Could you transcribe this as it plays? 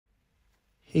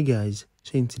Hey guys,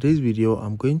 so in today's video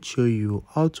I'm going to show you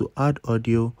how to add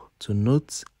audio to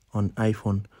notes on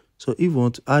iPhone. So if you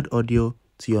want to add audio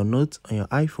to your notes on your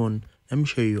iPhone, let me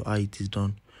show you how it is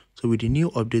done. So with the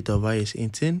new update of iOS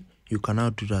 18, you can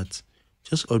now do that.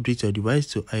 Just update your device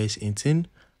to iOS 18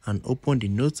 and open the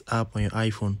Notes app on your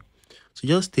iPhone. So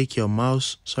just take your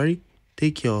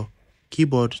take your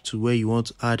keyboard to where you want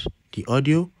to add the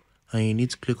audio, and you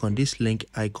need to click on this link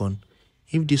icon.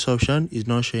 If this option is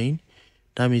not showing,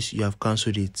 that means you have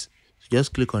cancelled it. So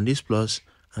just click on this plus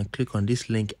and click on this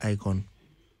link icon.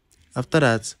 After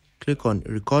that, click on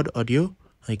record audio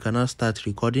and you can now start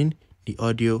recording the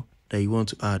audio that you want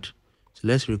to add. So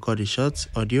let's record the short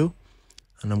audio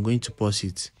and I'm going to pause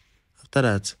it. After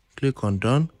that, click on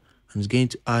done and it's going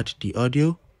to add the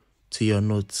audio to your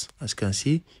notes. As you can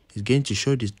see, it's going to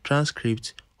show the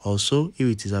transcript also if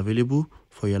it is available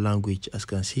for your language. As you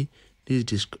can see, this is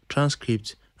the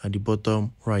transcript at the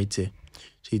bottom right there.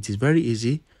 So it is very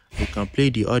easy. You can play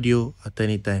the audio at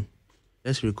any time.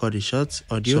 Let's record the short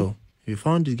audio. So if you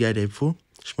found this guide helpful,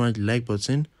 smash the like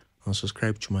button and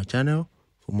subscribe to my channel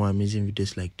for more amazing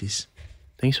videos like this.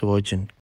 Thanks for watching.